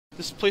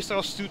This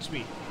playstyle suits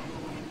me.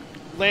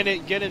 Land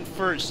it, get in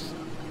first.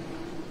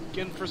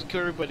 Get in first and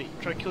kill everybody.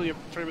 Try to kill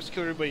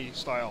everybody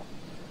style.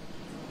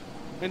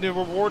 And the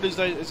reward is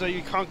that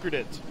you conquered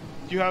it.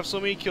 You have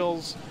so many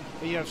kills,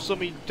 and you have so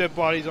many dead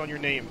bodies on your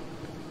name.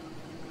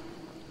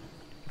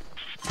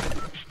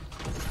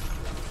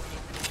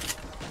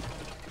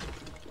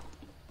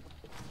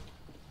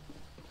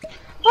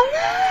 Oh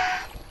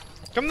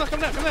no! Come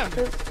down.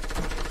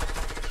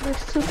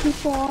 There's 2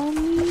 people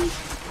on me.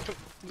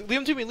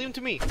 Leave him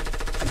to me.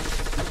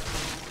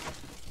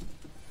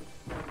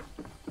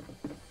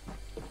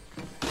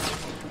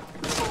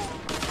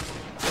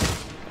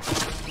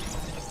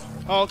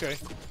 Oh, okay.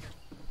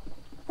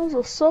 That was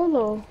a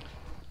solo.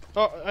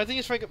 Oh, I think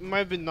his Frank might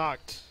have been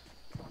knocked.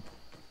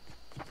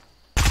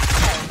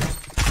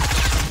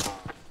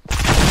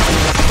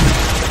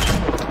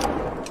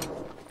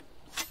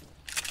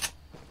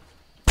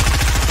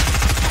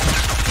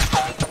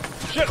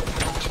 Shit!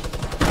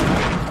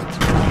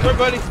 Sorry,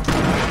 buddy.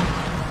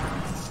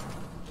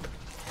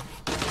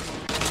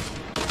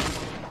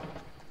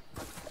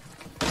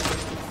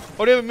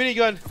 Oh, they have a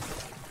minigun.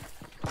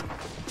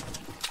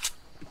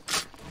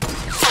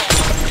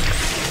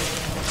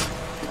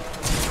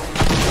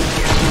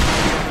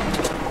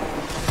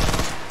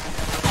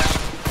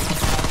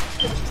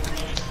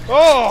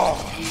 Oh!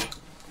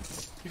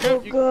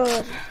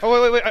 Good.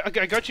 Oh, wait.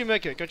 I got you,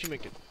 make it.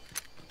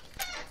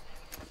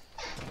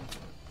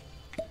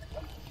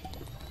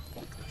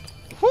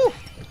 Whew!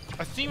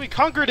 I think we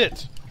conquered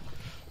it!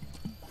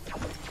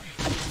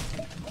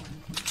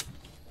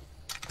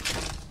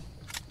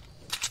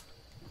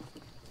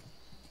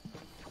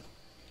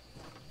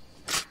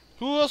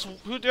 Who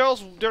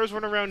else dares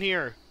run around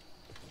here?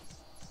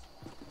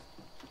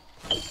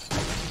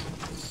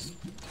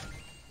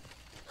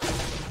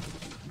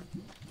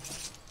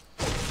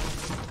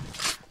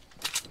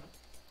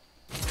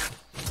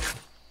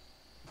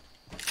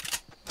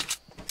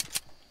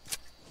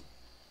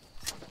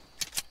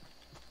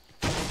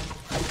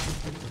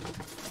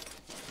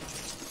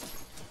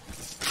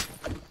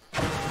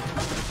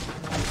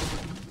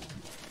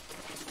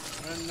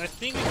 And I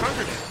think we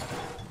conquered it.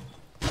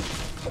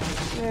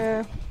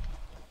 Yeah.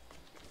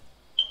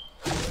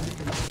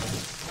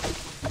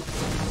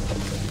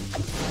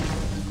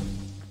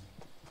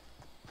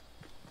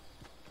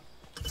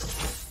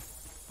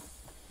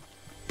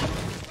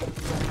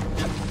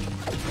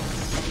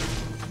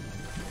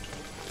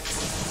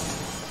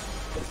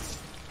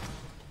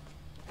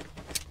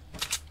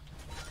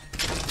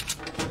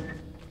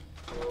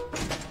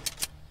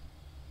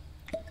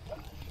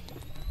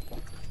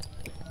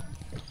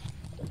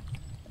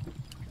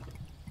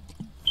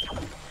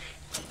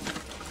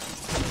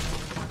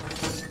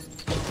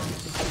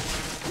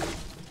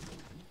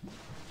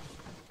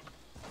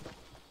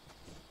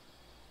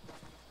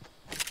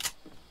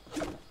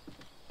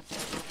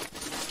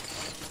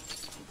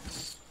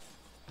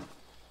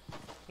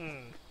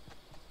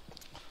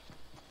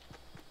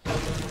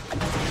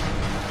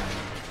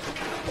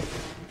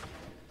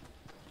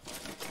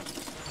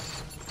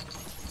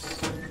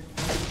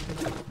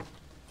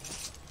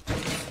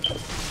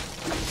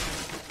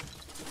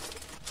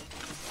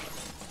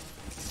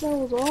 That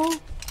was all?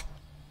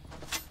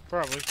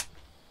 Probably.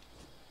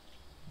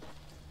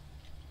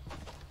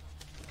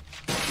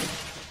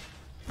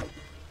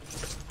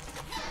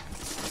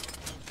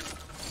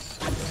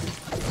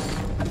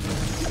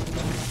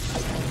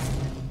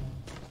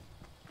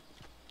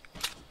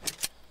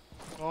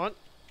 On.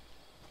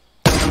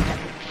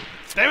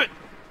 Damn it!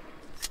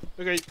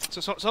 Okay,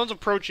 so someone's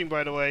approaching,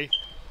 by the way.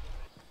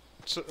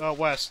 So,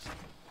 west.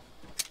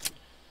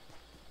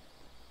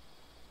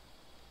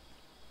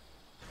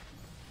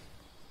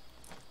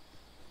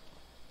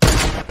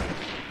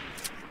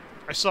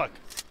 I suck.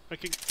 I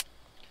can.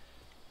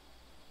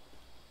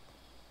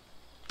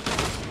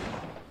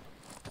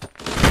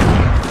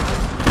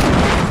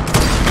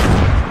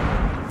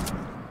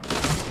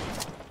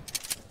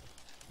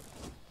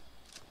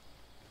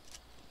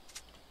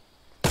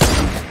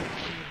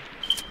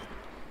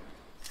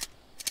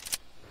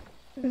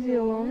 Is he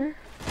a loner?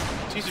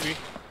 Seems to be.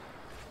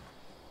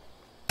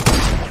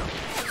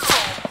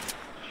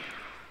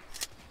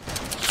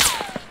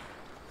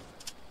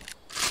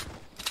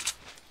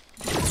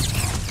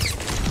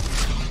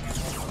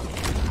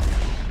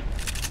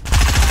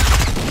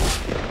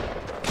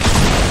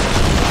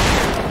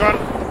 Got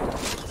him.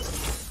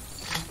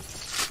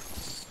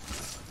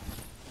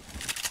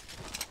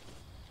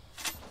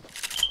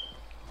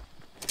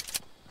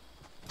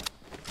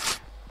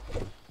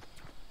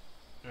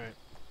 Alright.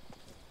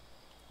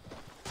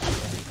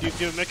 Do you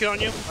have a medkit on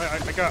you?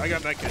 I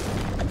got medkit.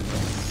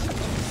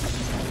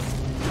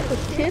 The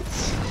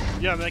kids?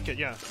 Yeah, medkit,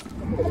 yeah.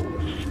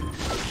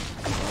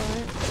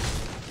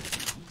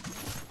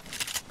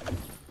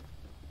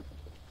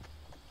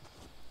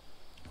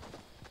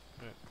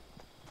 Alright.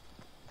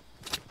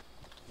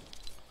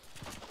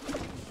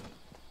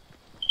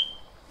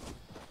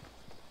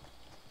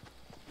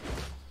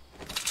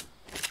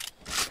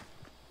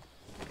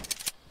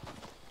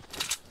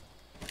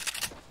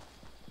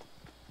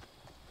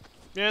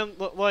 Man,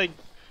 like,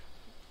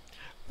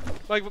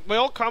 Like my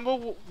old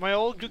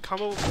good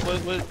combo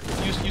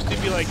used to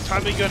be like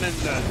Tommy gun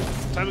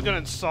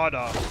and sawed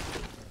off,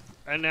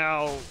 and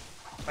now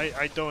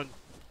I don't.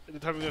 The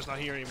Tommy gun's not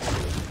here anymore,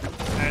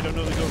 and I don't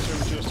know the go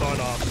to a sawed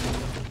off.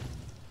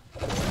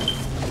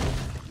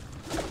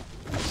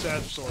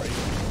 Sad story.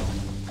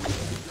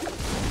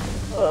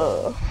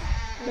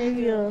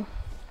 Maybe a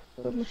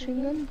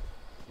machine gun.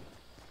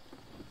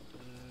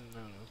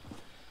 No.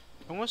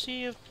 I want to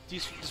see if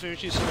these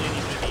machines still any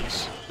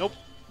minis. Nope.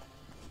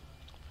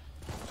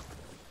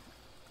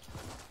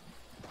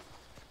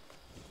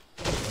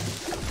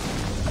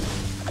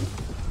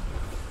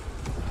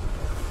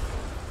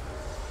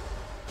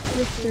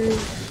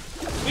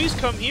 Please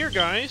come here,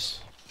 guys.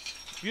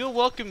 We'll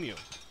welcome you.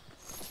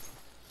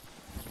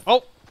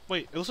 Oh,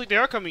 wait. It looks like they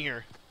are coming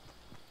here.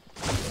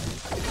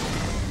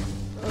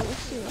 Let's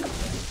see.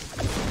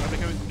 Are they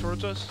coming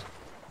towards us?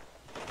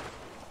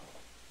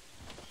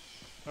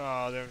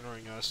 Oh, they're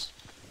ignoring us.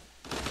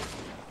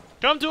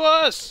 Come to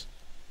us!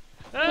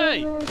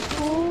 Hey! Are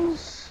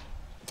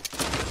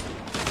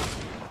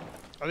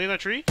they in that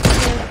tree?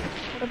 Yeah,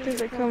 I think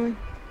they're coming.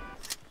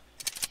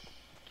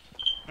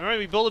 Alright,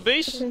 we build a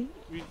base. Okay.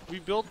 We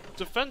built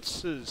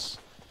defenses.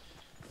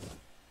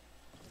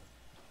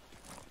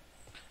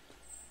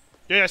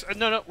 Yes,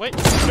 no, wait.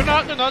 They're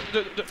not.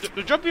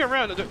 They're jumping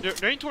around. They're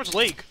heading towards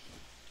lake.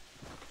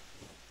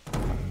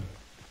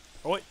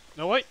 Oh, wait.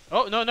 No, wait.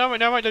 Oh, no, never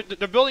mind.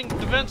 They're building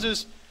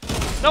defenses.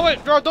 No,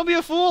 wait, bro, don't be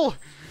a fool.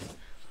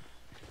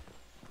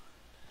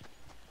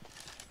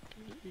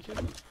 You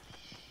kidding me?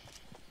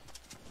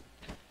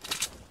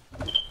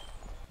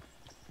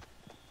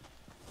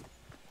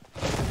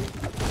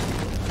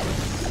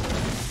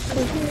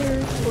 We're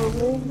here. We're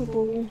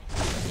vulnerable.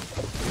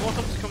 You want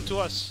them to come to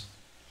us.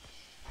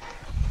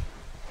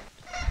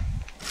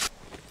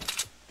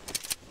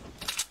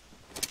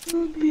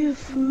 Don't be a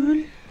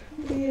fool.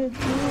 Be a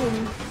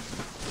fool.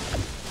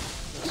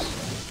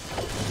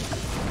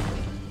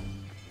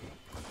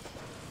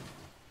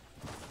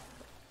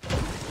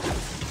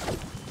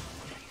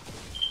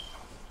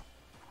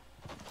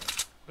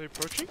 Are they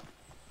approaching?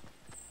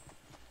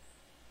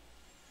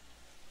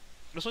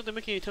 Looks like they're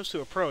making attempts to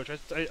approach. I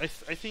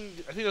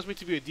think that's meant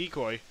to be a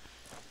decoy.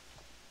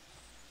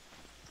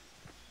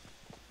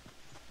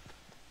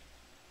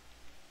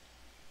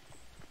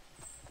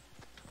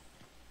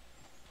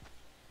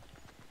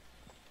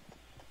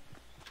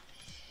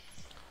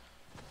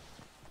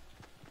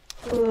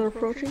 So they're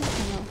approaching? No.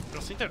 I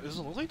think that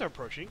doesn't look like they're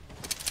approaching.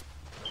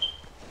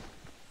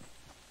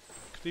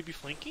 Could they be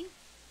flanking?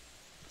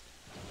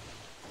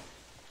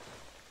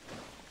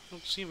 I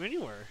don't see them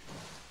anywhere.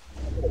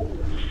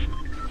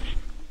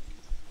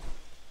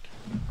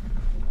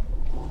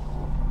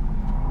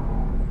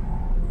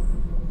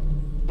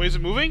 Wait, is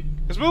it moving?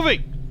 It's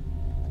moving!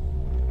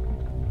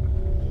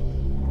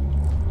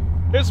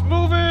 It's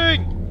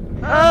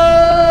moving!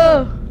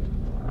 Oh!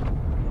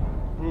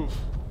 Move.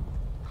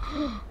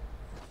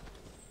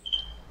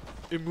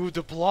 It moved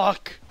a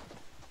block.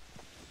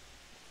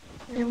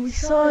 And we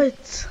saw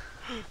it.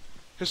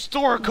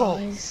 Historical!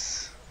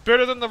 Nice.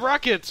 Better than the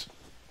rocket!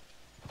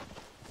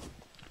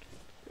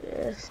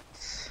 Yes.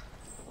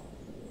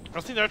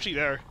 I think they're actually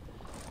there.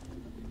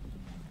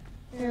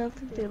 Yeah, I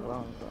think they're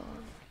long gone.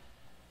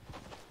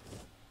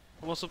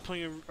 I'm also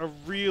playing a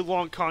real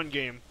long con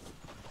game.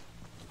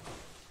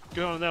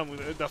 Good on them,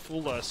 that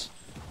fooled us.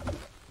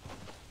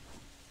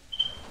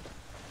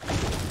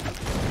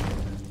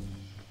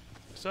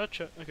 Is that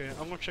okay,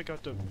 I'm gonna check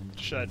out the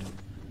shed.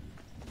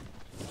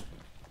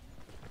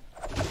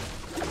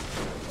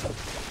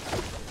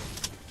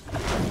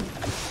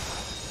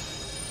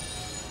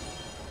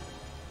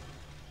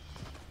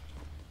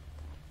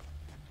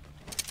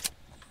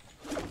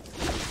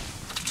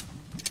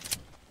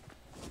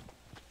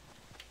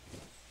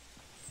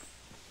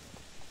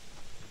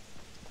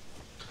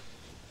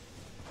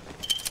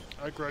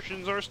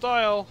 Aggression's our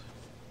style.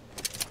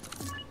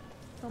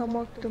 I'll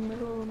mark the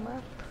middle of the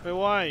map. Wait,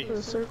 why?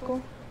 The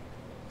circle.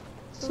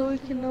 So we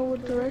can know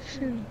what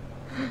direction.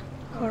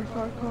 Car.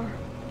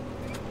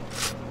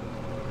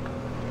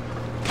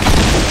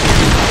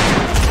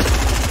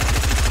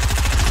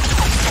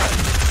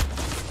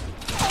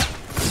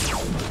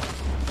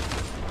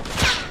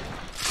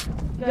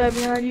 Guy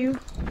behind you,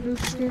 blue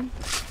skin.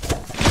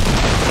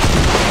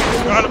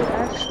 Got him.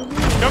 Actually,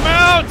 Come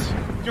out!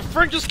 Your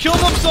friend just killed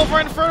himself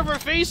right in front of our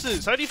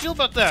faces! How do you feel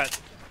about that?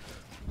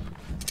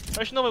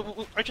 Actually, no,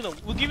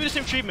 we'll give you the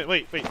same treatment.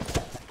 Wait. Wait,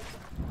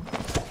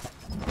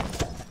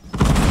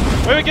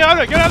 get out of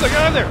there! Get out of there!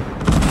 Get out of there!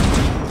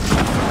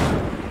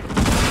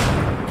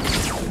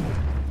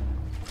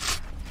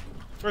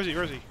 Where is he?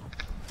 Where is he?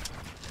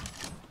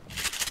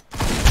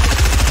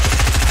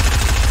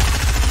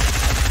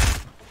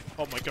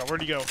 Oh my god,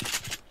 where'd he go?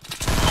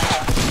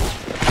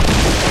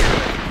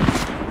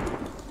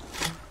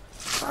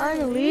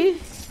 finally.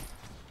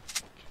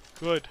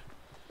 Good.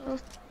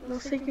 That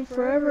was taking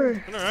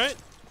forever. Alright.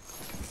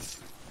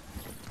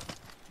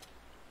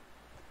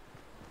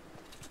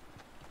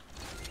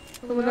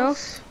 Someone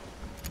else?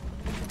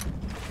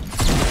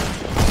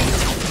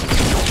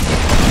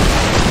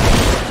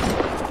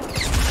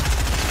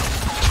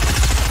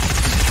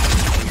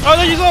 Oh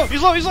no, he's low!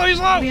 He's low! He's low! He's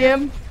low!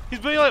 BM. He's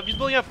building up! He's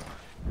building up!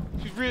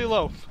 He's really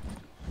low.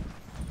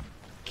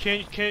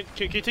 Can you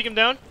take him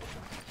down?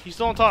 He's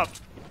still on top.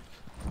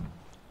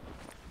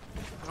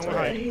 I'm gonna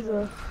hide. He's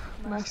a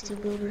master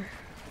builder.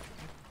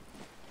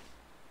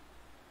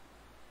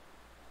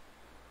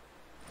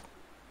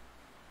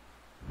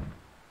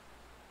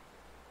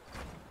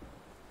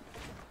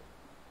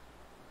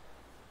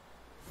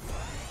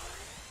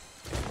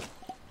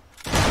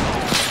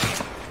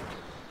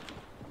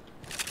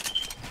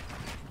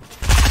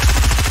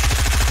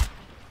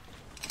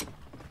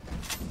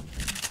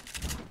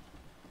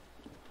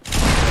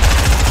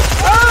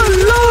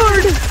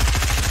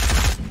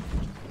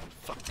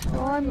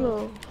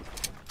 Low.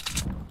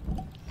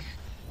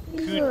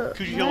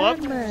 Could you heal up?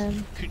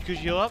 Man. Could you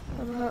heal up?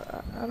 I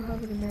don't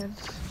have any meds.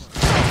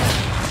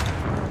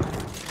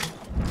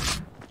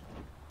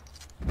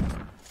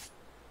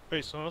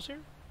 Wait, someone else here?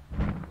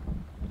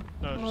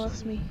 No, Oh,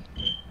 just that's me.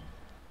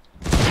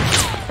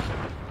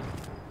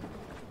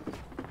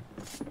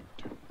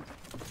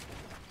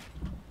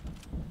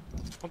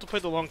 I want to play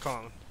the long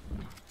con.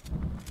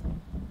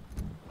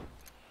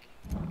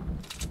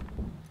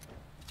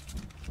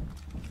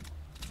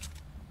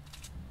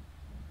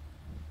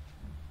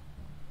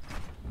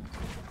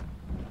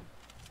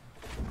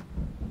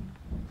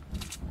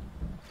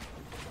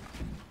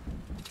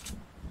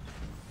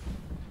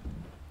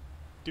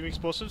 Do you have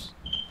explosives?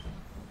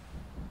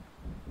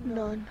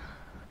 None.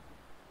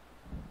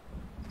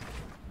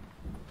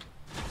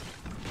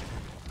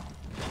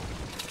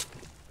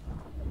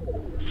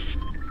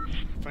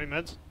 Find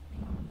meds?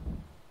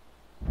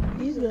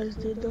 These guys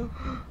did though.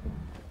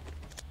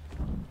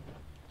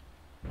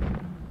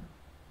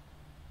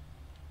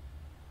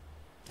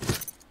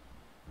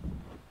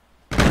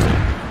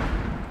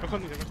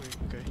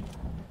 Okay.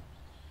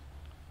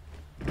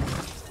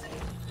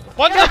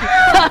 What the?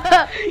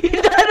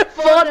 You died of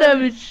fall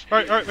damage.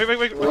 Alright, wait,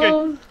 okay.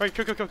 Whoa. Alright,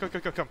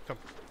 come.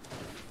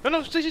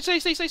 No,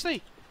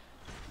 stay.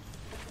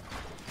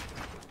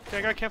 Okay,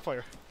 I got a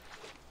campfire.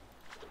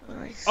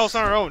 Nice. Oh, it's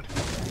on our own.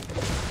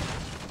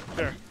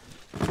 There.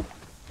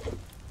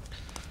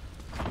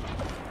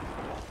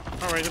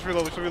 Alright, let's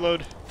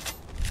reload.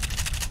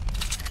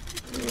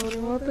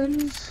 Reloading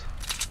weapons.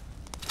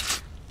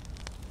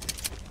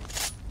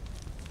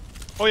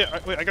 Oh yeah,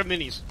 wait, I got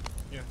minis.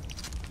 Yeah.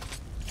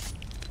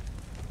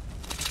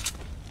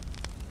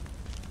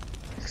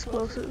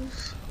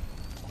 Explosives.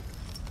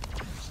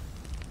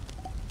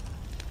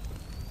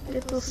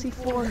 Get those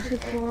C4s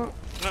if you want.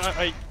 No,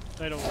 I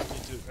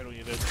don't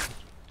need it.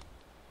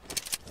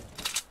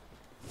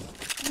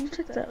 Let me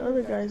check that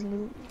other guy's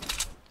loot.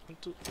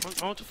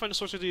 I want to find the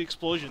source of the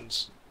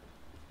explosions.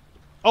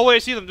 Oh wait, I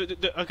see them.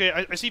 Okay,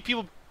 I see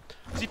people.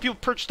 I see people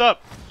perched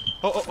up.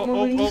 Oh,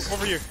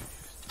 over here.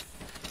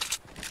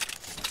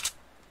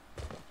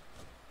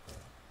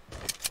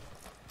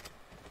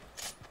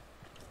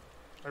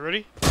 Are you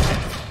ready?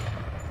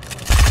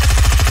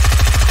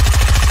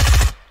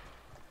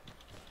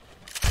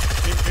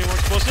 Any more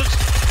explosives?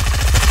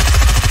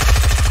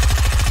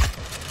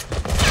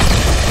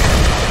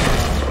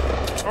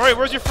 Alright,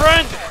 where's your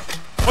friend?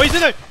 Oh, he's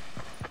in there!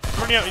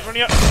 He's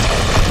running out.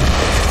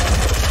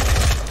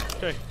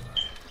 Okay.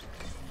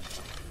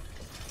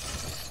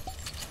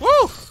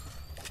 Woo!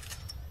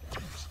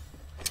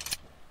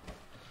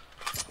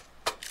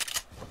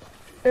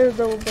 There's a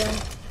double barrel.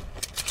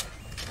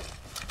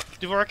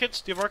 Do you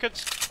have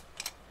rockets?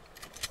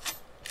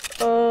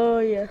 Oh,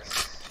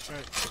 yes.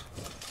 Alright.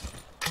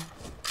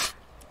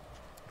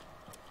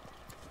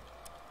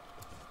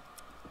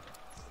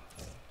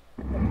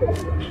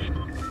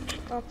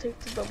 I'll take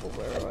the double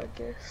barrel, I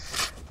guess.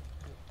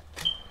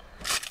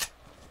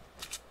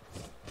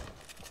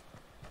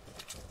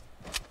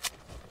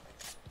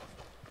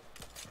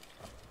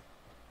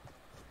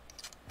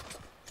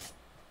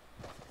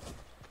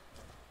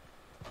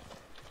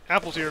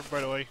 Apple's here,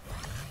 by the way.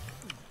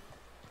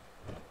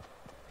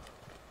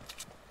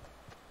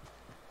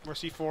 More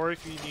C4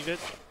 if you need it.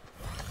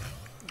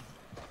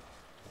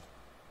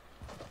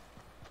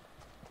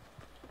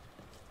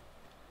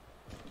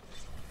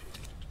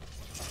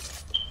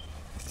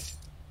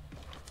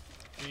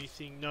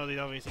 Anything? No, they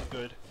don't have anything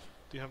good.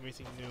 Do you have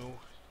anything new?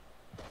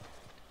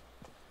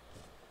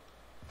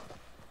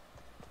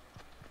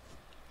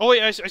 Oh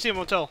wait, I see a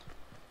motel.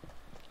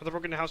 At the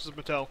broken house is a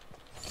motel.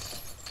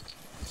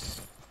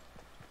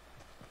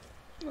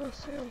 Oh,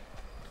 Sam.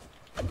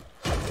 Are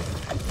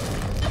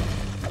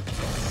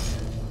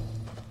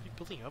you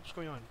building up? What's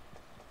going on?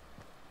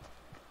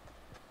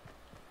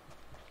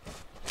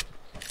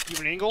 You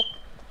have an angle?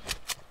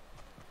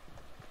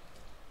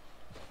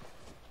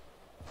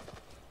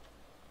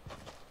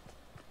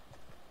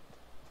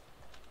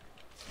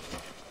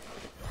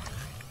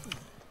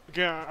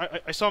 Okay,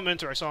 I saw him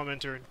enter.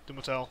 The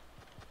motel.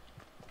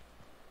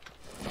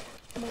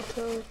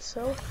 Motel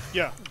itself?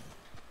 Yeah.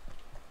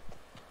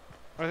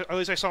 At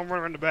least I saw him run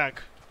around the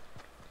back.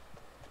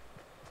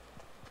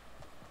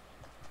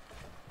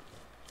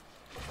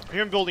 I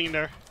hear him building in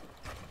there.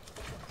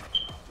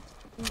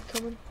 I'm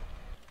coming.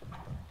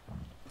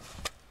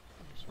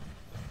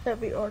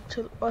 Heavy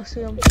artillery. I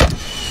see him.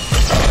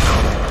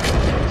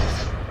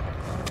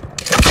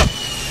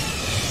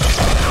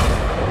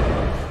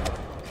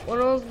 One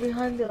of those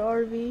behind the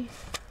RV.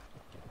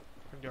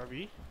 From the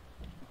RV?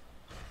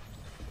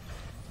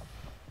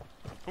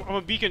 I'm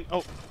a beacon. Oh,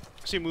 I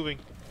see him moving.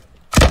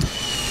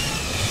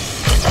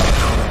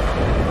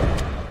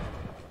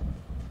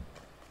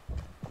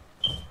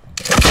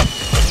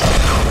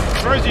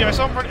 Where is he? I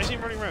saw him running. I see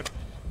him running around.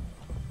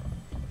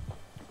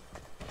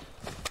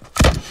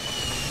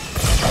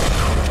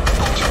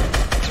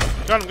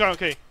 Got him.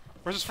 Okay.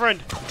 Where's his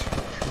friend?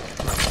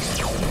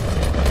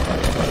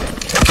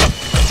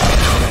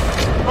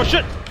 Oh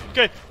shit!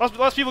 Okay,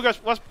 last people, guys.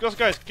 Last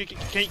guys. Can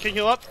you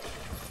heal up?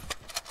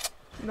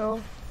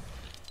 No.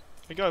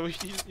 My God,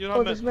 you don't Oh,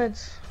 have there's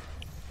meds.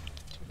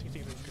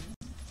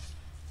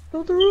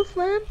 Build the roof,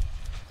 man.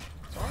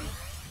 Sorry.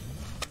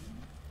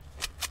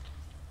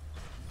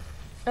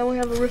 And we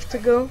have a rift to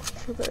go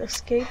for the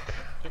escape.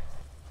 Yep.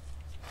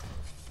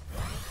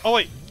 Oh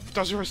wait, that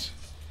was yours.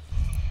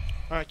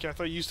 Alright, okay, I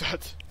thought you used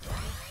that.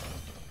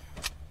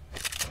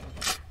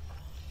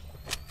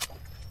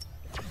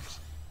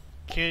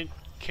 Can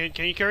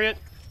you carry it?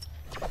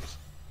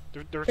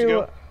 There to Hey, go.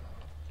 what?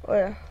 Oh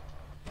yeah.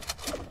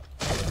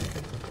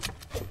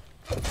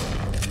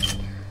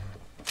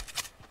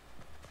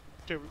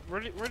 Okay, where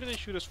did they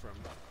shoot us from?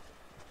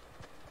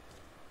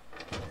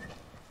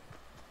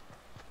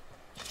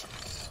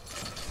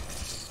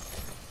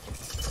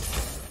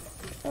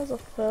 That was a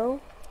fail.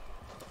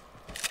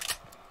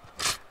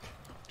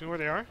 Do you know where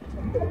they are?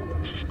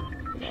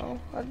 No,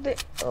 I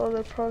think. Oh,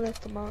 they're probably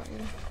at the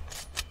mountain.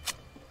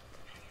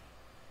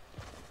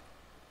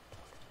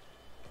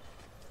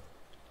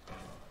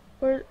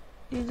 Where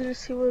you didn't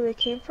see where they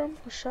came from?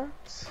 The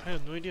shots? I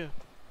have no idea.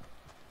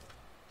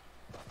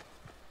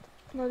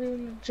 Not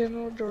even the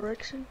general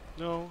direction.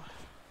 No.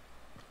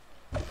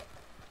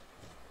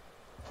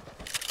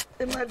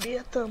 It might be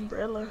at the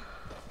umbrella.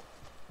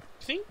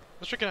 See?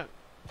 Let's check it out.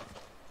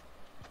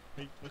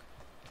 Wait, look.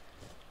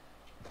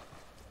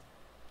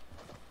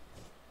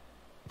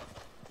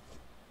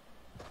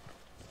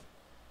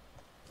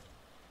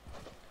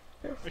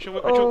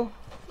 Actually, wait,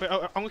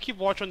 I'm gonna keep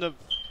watch on the.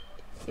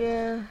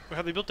 Yeah. Wait,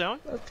 have they built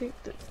down? I think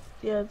that.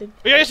 Yeah, they. Oh,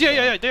 yeah,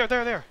 yeah. There.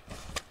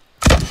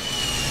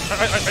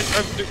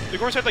 They're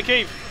going inside the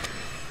cave.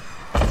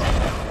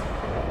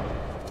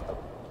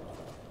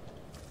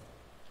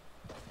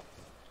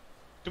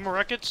 Do more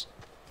rockets?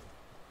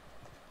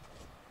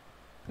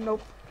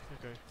 Nope.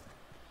 Okay.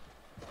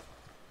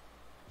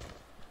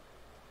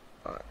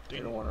 They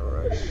don't want to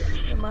rush.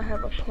 They might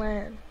have a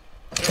plan.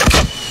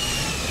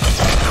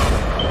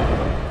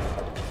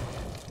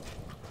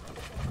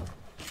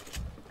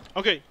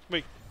 Okay,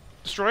 wait.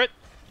 Destroy it?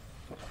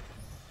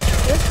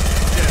 Yes?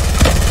 Yeah.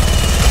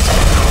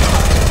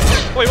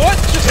 Wait, what?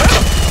 Just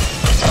happened?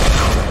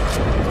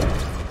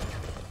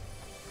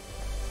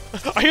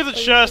 I hear the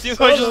chest, even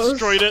though I just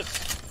destroyed it.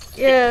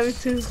 Yeah, me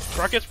too.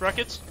 Rockets? I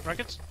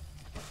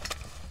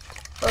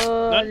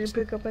didn't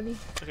pick up any.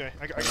 Okay,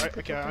 I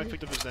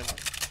picked up his then.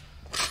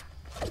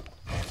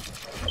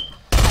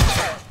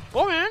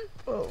 Oh man!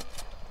 Oh.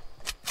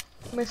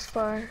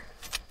 Misfire.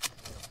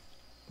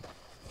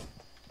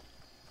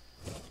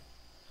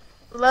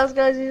 The last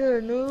guy's either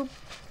a noob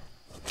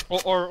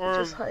Or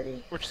just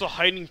hiding. Or just a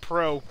hiding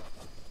pro.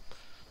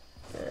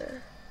 Yeah.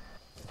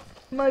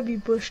 Might be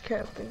bush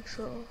camping,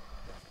 so.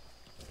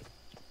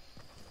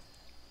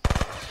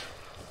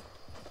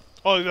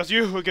 Oh, that's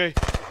you? Okay.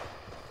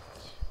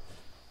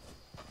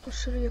 Or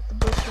should I get the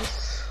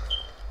bushes?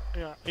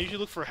 Yeah, I usually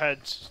look for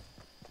heads.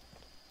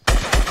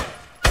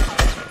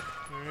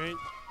 Alright.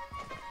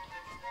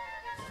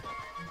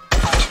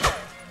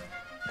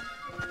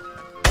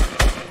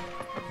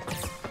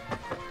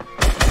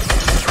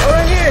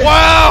 Right here!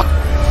 Wow!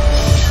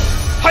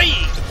 Hey!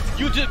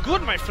 You did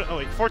good, my friend. Oh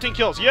wait, 14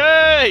 kills.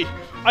 Yay!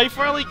 I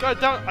finally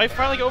got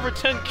over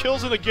 10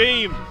 kills in the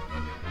game.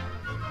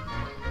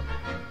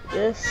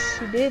 Yes,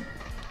 you did.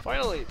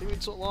 Finally, it's been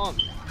so long.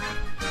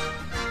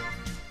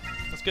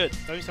 That's good.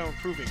 That means I'm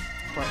improving.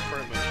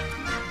 Pretty much.